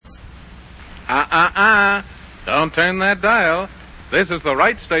Don't turn that dial. This is the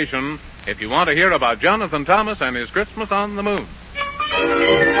right station if you want to hear about Jonathan Thomas and his Christmas on the Moon.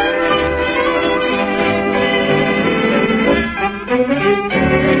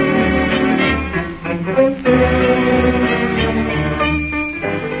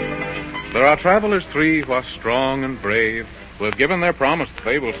 There are travelers three who are strong and brave, who have given their promise that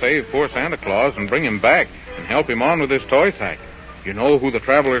they will save poor Santa Claus and bring him back and help him on with his toy sack. You know who the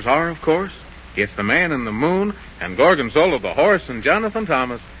travelers are, of course? It's the Man in the Moon and Gorgonzola the horse and Jonathan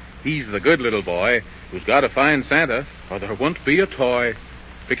Thomas. He's the good little boy who's got to find Santa or there won't be a toy.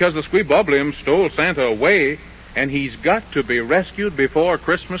 Because the Squee stole Santa away, and he's got to be rescued before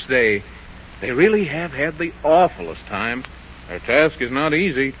Christmas Day. They really have had the awfulest time. Their task is not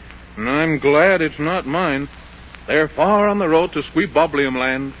easy, and I'm glad it's not mine. They're far on the road to Squee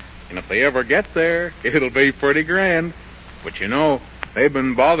land, and if they ever get there, it'll be pretty grand. But you know, they've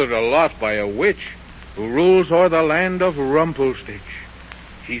been bothered a lot by a witch who rules o'er the land of Rumpelstitch.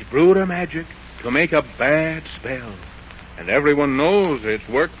 She's brewed her magic to make a bad spell, and everyone knows it's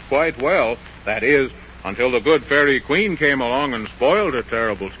worked quite well. That is, until the good fairy queen came along and spoiled her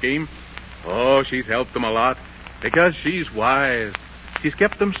terrible scheme. Oh, she's helped them a lot, because she's wise. She's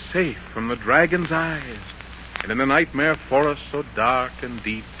kept them safe from the dragon's eyes. And in the nightmare forest so dark and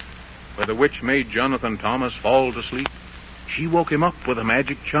deep, where the witch made Jonathan Thomas fall to sleep, she woke him up with a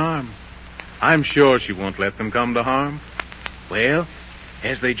magic charm. I'm sure she won't let them come to harm. Well,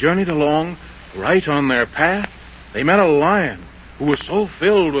 as they journeyed along, right on their path, they met a lion who was so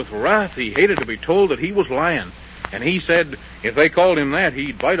filled with wrath he hated to be told that he was lying. And he said if they called him that,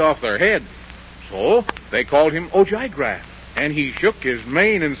 he'd bite off their head. So they called him Ojigrath, and he shook his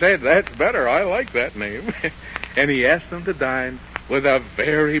mane and said, "That's better, I like that name." And he asked them to dine with a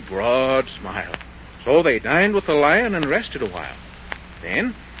very broad smile. So they dined with the lion and rested a while.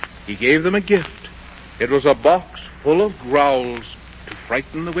 Then he gave them a gift. It was a box full of growls to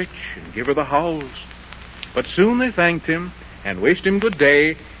frighten the witch and give her the howls. But soon they thanked him and wished him good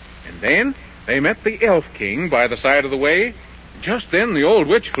day, and then they met the Elf King by the side of the way. Just then the old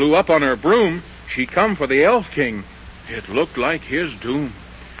witch flew up on her broom. She come for the Elf King. It looked like his doom.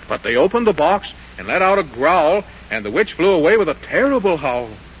 But they opened the box and let out a growl, and the witch flew away with a terrible howl.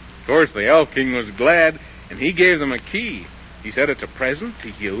 Of course, the Elf King was glad, and he gave them a key. He said, "It's a present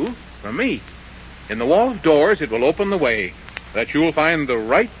to you from me. In the wall of doors it will open the way, that you'll find the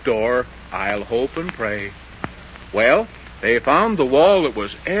right door, I'll hope and pray." Well, they found the wall that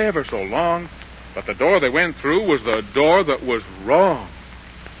was ever so long, but the door they went through was the door that was wrong.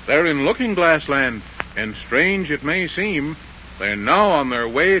 They're in Looking-Glass Land, and strange it may seem, they're now on their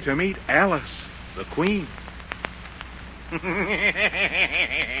way to meet Alice, the Queen.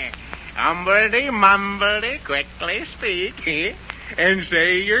 Umbledy-mumbledy, quickly speak, and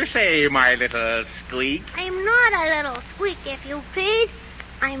say your say, my little squeak. I'm not a little squeak, if you please.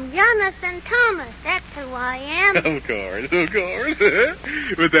 I'm Jonathan Thomas, that's who I am. Of course.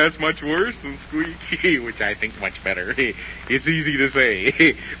 But that's much worse than squeak, which I think much better. It's easy to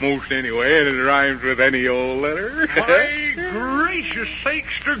say, most anyway, and it rhymes with any old letter. My gracious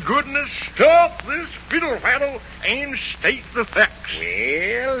sakes to goodness, stop this fiddle-faddle and state the facts.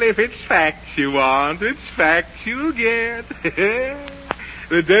 Well, if it's facts you want, it's facts you get.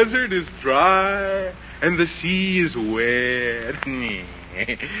 The desert is dry, and the sea is wet.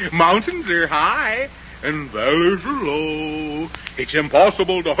 Mountains are high, and valleys are low. It's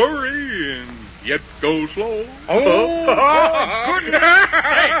impossible to hurry, and yet go slow.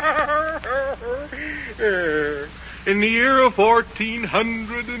 Goodness! In the year of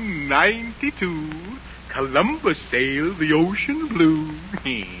 1492, Columbus sailed the ocean blue.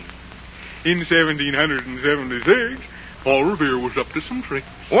 In 1776, Paul Revere was up to some tricks.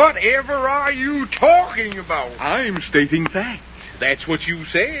 Whatever are you talking about? I'm stating facts. That's what you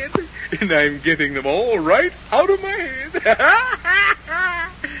said, and I'm getting them all right out of my head.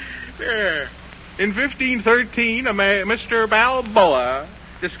 There. In 1513, Mr. Balboa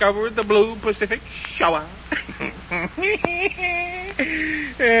discovered the blue Pacific shower.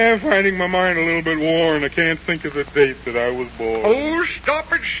 Finding my mind a little bit worn, I can't think of the date that I was born. Oh,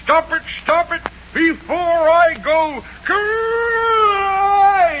 stop it, before I go crazy.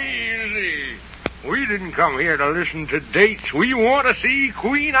 We didn't come here to listen to dates. We want to see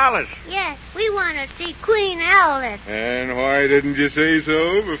Queen Alice. Yes, we want to see Queen Alice. And why didn't you say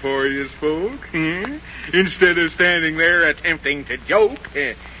so before you spoke? Instead of standing there attempting to joke,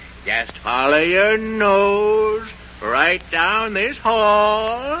 just follow your nose right down this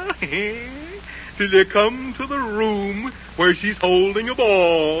hall till you come to the room where she's holding a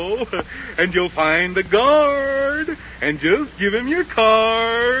ball, and you'll find the guard, and just give him your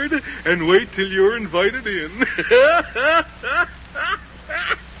card. and wait till you're invited in.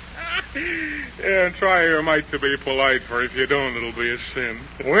 And try your might to be polite, for if you don't, it'll be a sin.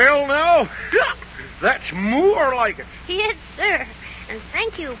 Well, now, that's more like it. Yes, sir. And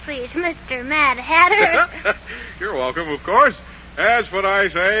thank you, please, Mr. Mad Hatter. You're welcome, of course. That's what I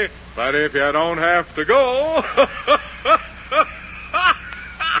say. But if you don't have to go,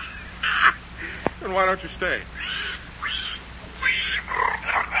 then why don't you stay?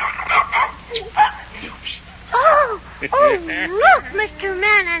 Oh, look, Mr.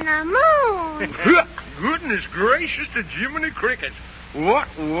 Man in the Moon. Goodness gracious to Jiminy Cricket. What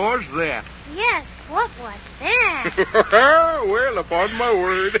was that? Yes, what was that? Well, upon my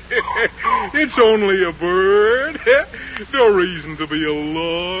word, it's only a bird. No reason to be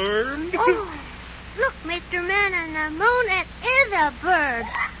alarmed. Oh, look, Mr. Man in the Moon, it is a bird.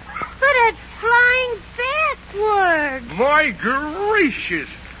 But it's flying backward. My gracious.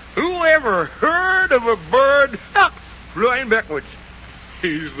 Who ever heard of a bird flying backwards?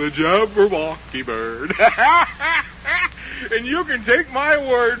 He's the Jabberwocky bird. And you can take my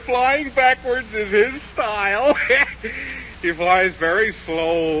word, flying backwards is his style. He flies very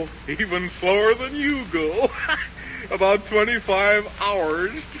slow, even slower than you go. About 25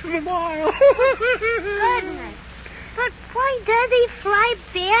 hours to the mile. Goodness. But why does he fly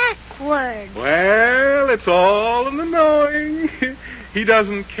backward? Well, it's all in the knowing. He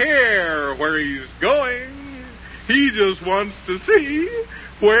doesn't care where he's going. He just wants to see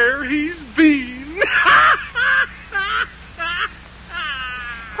where he's been.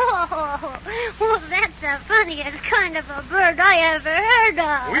 Oh, well, that's the funniest kind of a bird I ever heard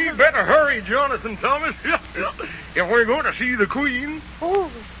of. We better hurry, Jonathan Thomas, if we're going to see the Queen. Oh,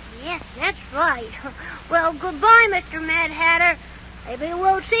 yes, that's right. Well, goodbye, Mr. Mad Hatter. Maybe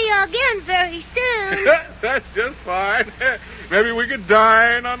we'll see you again very soon. That's just fine. Maybe we could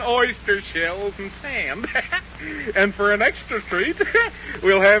dine on oyster shells and sand. And for an extra treat,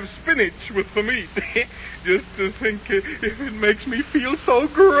 we'll have spinach with the meat. Just to think if it makes me feel so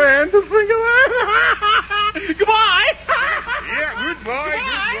grand to think of it. Goodbye. Yeah, goodbye.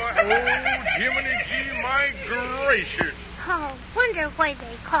 Oh, Jiminy G, my gracious. Oh, wonder why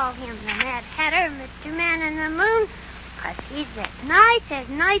they call him the Mad Hatter, Mr. Man in the Moon. 'Cause he's as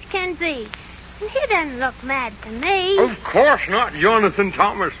nice can be. And he doesn't look mad to me. Of course not, Jonathan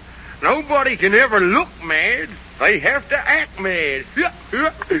Thomas. Nobody can ever look mad. They have to act mad.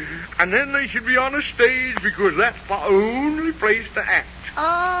 And then they should be on a stage because that's the only place to act.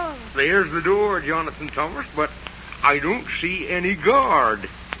 Oh. There's the door, Jonathan Thomas, but I don't see any guard.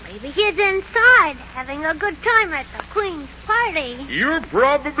 Maybe he's inside having a good time at the Queen's party. You're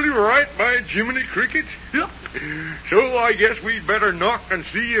probably right, by Jiminy Cricket. So I guess we'd better knock and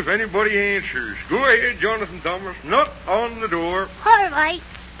see if anybody answers. Go ahead, Jonathan Thomas. Knock on the door. All right.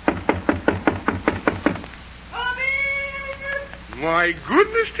 My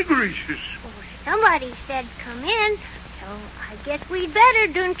goodness to gracious. Oh, somebody said come in, so I guess we'd better,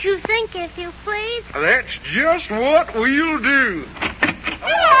 don't you think, if you please? That's just what we'll do.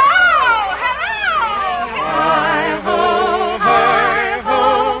 Hello!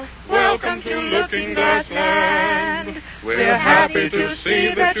 Hi-ho, welcome to Looking Glass Land. We're happy to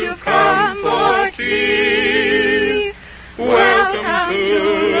see that you've come for tea. Welcome to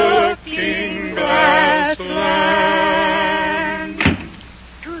Looking Glass Land.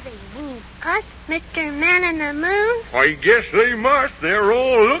 Do they mean us, Mr. Man in the Moon? I guess they must. They're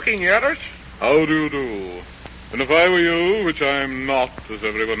all looking at us. How do you do? And if I were you, which I'm not, as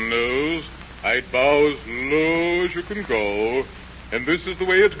everyone knows, I'd bow as low as you can go. And this is the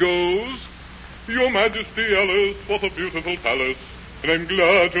way it goes. Your Majesty, Alice, what a beautiful palace. And I'm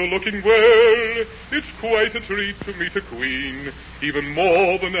glad you're looking well. It's quite a treat to meet a queen, even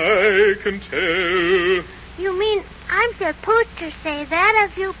more than I can tell. You mean I'm supposed to say that,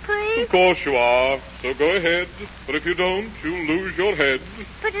 if you please? Of course you are. So go ahead. But if you don't, you'll lose your head.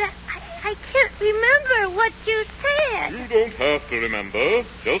 But I can't remember what you said. You don't have to remember.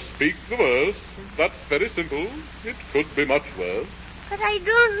 Just speak the verse. That's very simple. It could be much worse. But I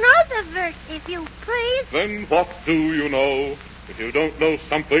don't know the verse, if you please. Then what do you know? If you don't know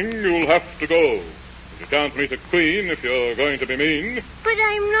something, you'll have to go. You can't meet a queen if you're going to be mean. But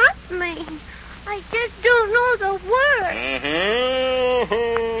I'm not mean. I just don't know the word.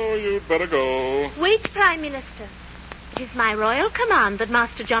 Oh, you'd better go. Wait, Prime Minister. It is my royal command that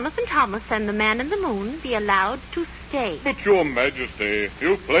Master Jonathan Thomas and the Man in the Moon be allowed to stay. But, Your Majesty,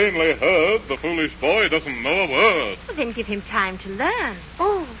 you plainly heard the foolish boy doesn't know a word. Well, then give him time to learn.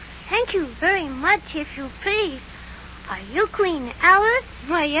 Oh, thank you very much, if you please. Are you Queen Alice?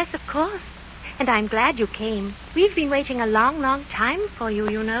 Why, yes, of course. And I'm glad you came. We've been waiting a long, long time for you,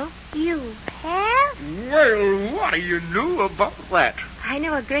 you know. You have? Well, what do you know about that? I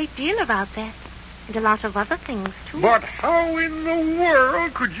know a great deal about that. And a lot of other things, too. But how in the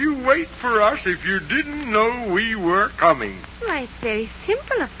world could you wait for us if you didn't know we were coming? Why, it's very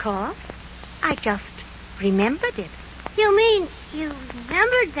simple, of course. I just remembered it. You mean you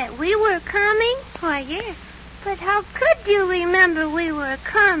remembered that we were coming? Why, yes. But how could you remember we were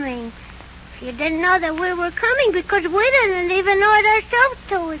coming? You didn't know that we were coming because we didn't even know it ourselves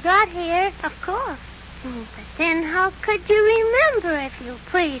till we got here. Of course. But then how could you remember, if you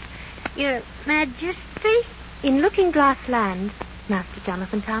please, Your Majesty? In Looking Glass Land, Master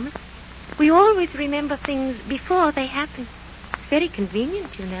Jonathan Thomas, we always remember things before they happen. It's very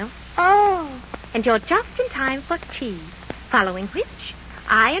convenient, you know. Oh. And you're just in time for tea, following which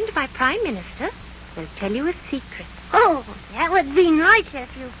I and my Prime Minister will tell you a secret. Oh, that would be nice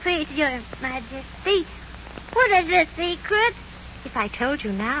if you please, Your Majesty. What is the secret? If I told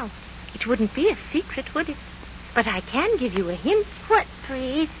you now, it wouldn't be a secret, would it? But I can give you a hint. What,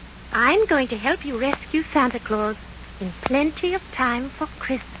 please? I'm going to help you rescue Santa Claus in plenty of time for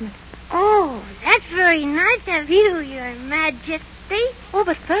Christmas. Oh, that's very nice of you, Your Majesty. Oh,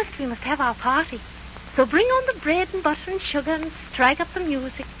 but first we must have our party. So bring on the bread and butter and sugar and strike up the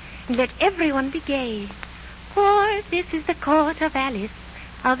music and let everyone be gay. For this is the court of Alice,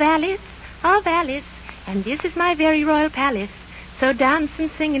 of Alice, of Alice, and this is my very royal palace. So dance and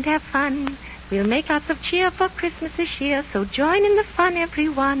sing and have fun. We'll make lots of cheer for Christmas this year, so join in the fun,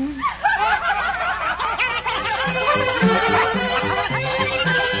 everyone.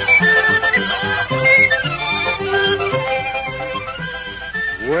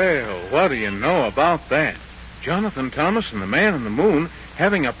 Well, what do you know about that? Jonathan Thomas and the Man in the Moon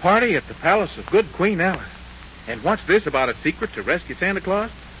having a party at the palace of good Queen Alice. And what's this about a secret to rescue Santa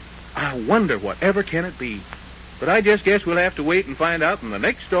Claus? I wonder whatever can it be. But I just guess we'll have to wait and find out in the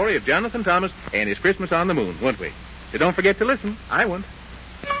next story of Jonathan Thomas and his Christmas on the Moon, won't we? So don't forget to listen. I won't.